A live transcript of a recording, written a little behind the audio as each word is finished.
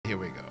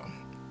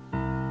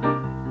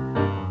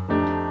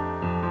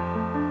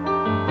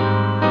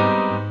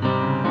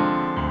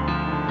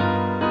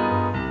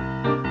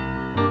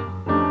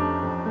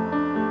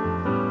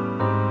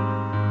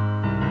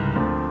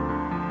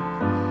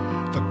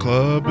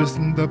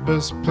isn't the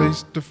best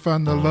place to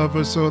find the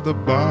lover, so the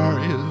bar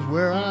is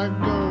where I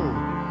go.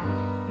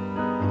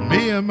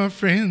 Me and my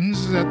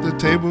friends at the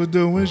table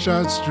doing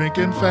shots,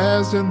 drinking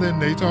fast, and then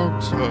they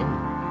talk slow.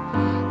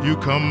 You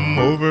come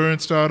over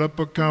and start up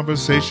a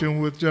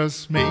conversation with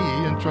just me,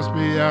 and trust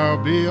me, I'll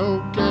be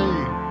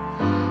okay.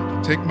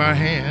 Take my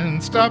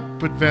hand, stop,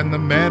 put Van the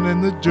Man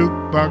in the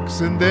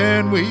jukebox, and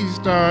then we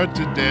start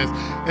to dance.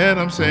 And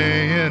I'm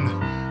saying,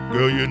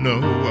 girl, you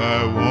know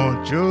I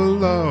want your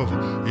love.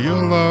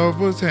 Your love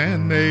was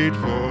handmade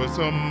for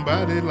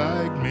somebody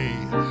like me.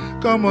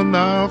 Come on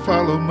now,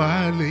 follow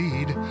my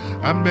lead.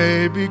 I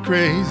may be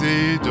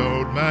crazy,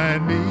 don't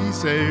mind me.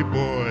 Say,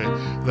 boy,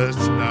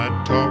 let's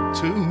not talk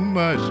too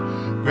much.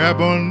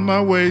 Grab on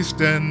my waist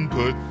and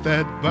put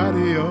that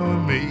body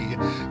on me.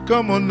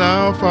 Come on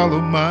now, follow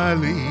my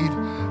lead.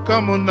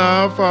 Come on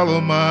now, follow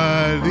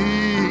my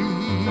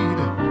lead.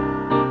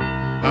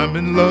 I'm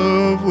in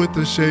love with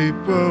the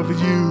shape of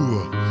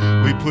you.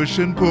 We push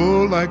and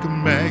pull like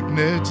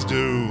magnets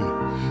do.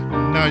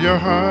 Now your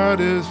heart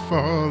is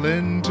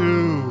falling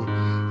too.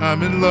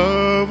 I'm in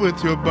love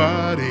with your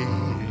body.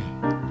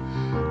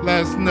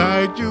 Last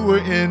night you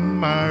were in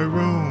my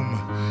room,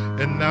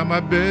 and now my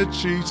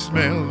bedsheets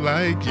smell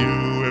like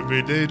you.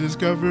 Every day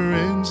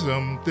discovering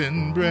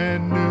something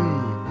brand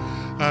new.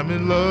 I'm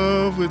in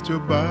love with your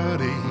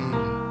body.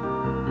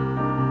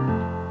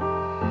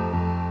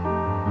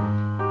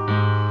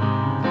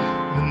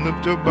 And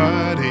lift your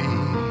body.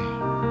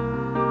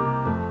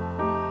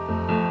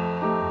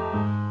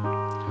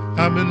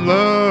 I'm in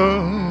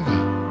love.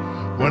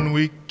 One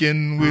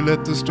weekend we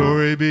let the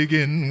story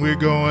begin. We're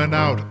going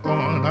out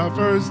on our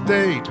first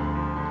date.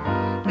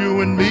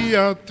 You and me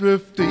are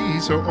thrifty,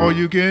 so all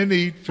you can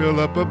eat. Fill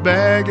up a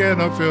bag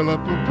and I'll fill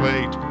up a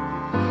plate.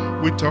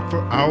 We talk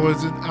for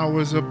hours and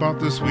hours about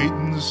the sweet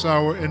and the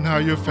sour and how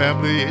your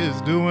family is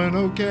doing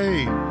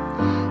okay.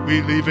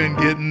 We leave and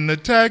get in a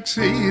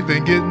taxi,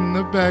 then get in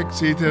the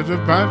backseat of the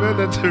private,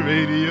 let the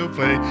radio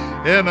play.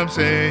 And I'm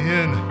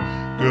saying,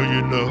 girl,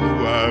 you know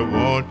I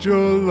want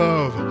your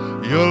love.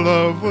 Your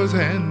love was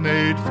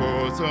handmade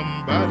for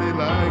somebody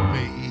like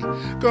me.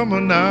 Come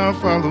on now,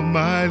 follow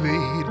my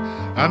lead.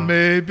 I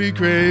may be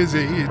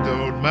crazy,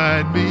 don't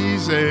mind me.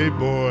 Say,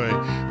 boy,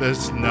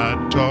 let's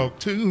not talk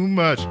too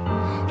much.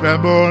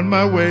 Grab on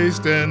my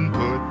waist and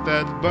put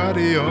that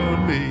body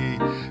on me.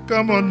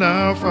 Come on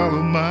now,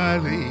 follow my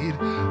lead.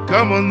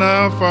 Come on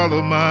now,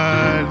 follow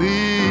my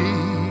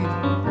lead.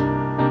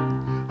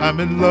 I'm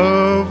in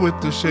love with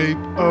the shape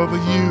of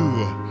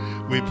you.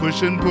 We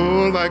push and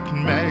pull like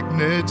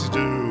magnets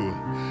do.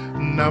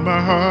 Now my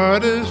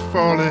heart is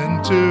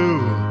falling too.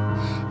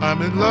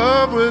 I'm in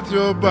love with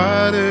your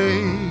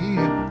body.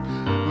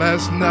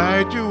 Last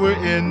night you were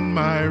in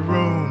my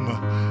room,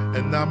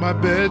 and now my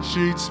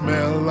bedsheets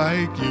smell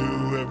like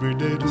you. Every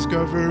day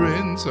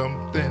discovering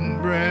something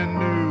brand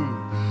new.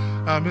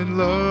 I'm in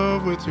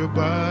love with your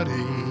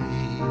body.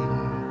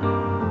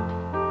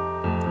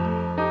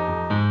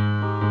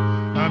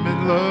 I'm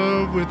in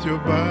love with your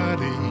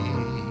body.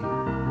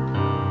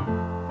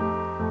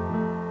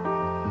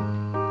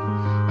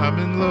 I'm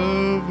in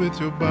love with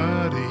your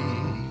body.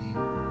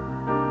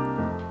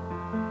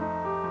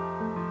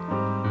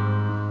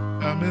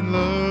 I'm in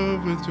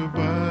love with your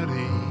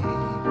body.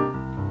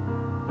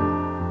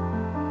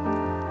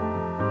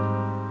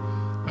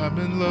 I'm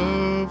in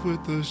love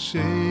with the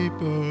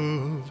shape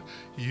of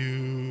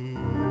you.